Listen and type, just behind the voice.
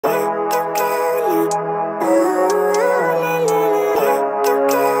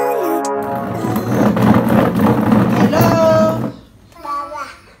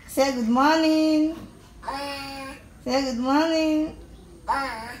Say good morning.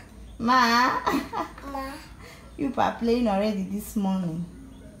 Ma. Ma. You are playing already this morning.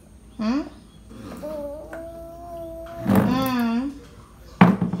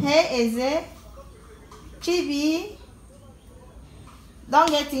 Hey, Eze. Chibi. Don't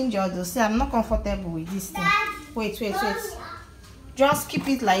get injured though. See, I'm not comfortable with this thing. Wait. Just keep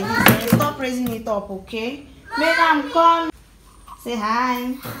it like this. Stop raising it up, okay? Make them come. Say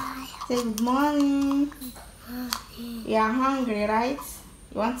hi. Say good morning. You are hungry, right?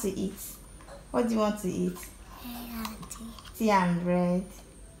 You want to eat? What do you want to eat? Tea and bread.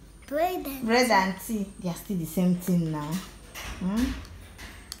 Bread and tea. They are still the same thing now.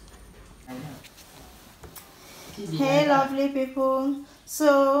 Hey, lovely people.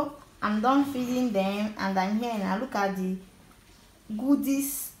 So I'm done feeding them, and I'm here now. Look at the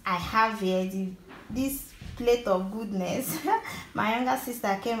goodies I have here. This plate of goodness. My younger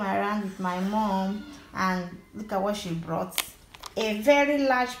sister came around with my mom, and look at what she brought. A very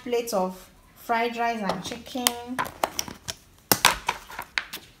large plate of fried rice and chicken,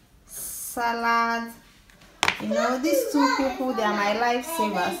 salad. You know, these two people, they are my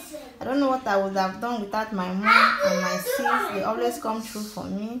lifesavers. I don't know what I would have done without my mom and my sis. They always come through for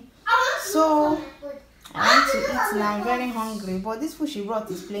me. So I want to eat now. I'm very hungry, but this food she brought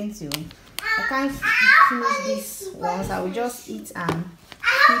is plenty. I can't finish this once. I will just eat and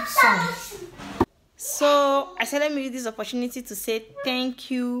keep some. So I said, let me use this opportunity to say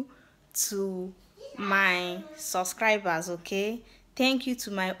thank you to my subscribers. Okay, thank you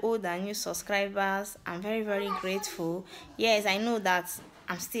to my old and new subscribers. I'm very, very grateful. Yes, I know that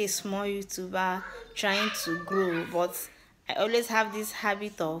I'm still a small YouTuber trying to grow, but I always have this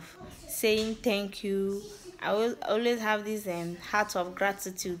habit of saying thank you. I will always have this heart of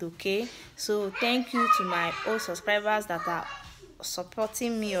gratitude. Okay, so thank you to my old subscribers that are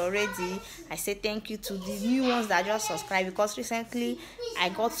supporting me already. I say thank you to the new ones that just subscribed, because recently I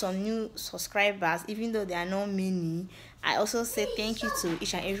got some new subscribers, even though there are not many. I also say thank you to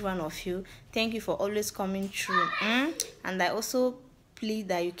each and every one of you. Thank you for always coming through. And I also plead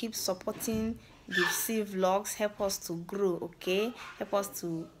that you keep supporting the C vlogs. Help us to grow. Okay, help us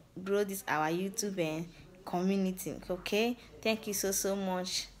to grow this our YouTube community. Okay, thank you so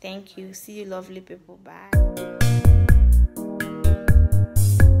much. Thank you. See you, lovely people. Bye.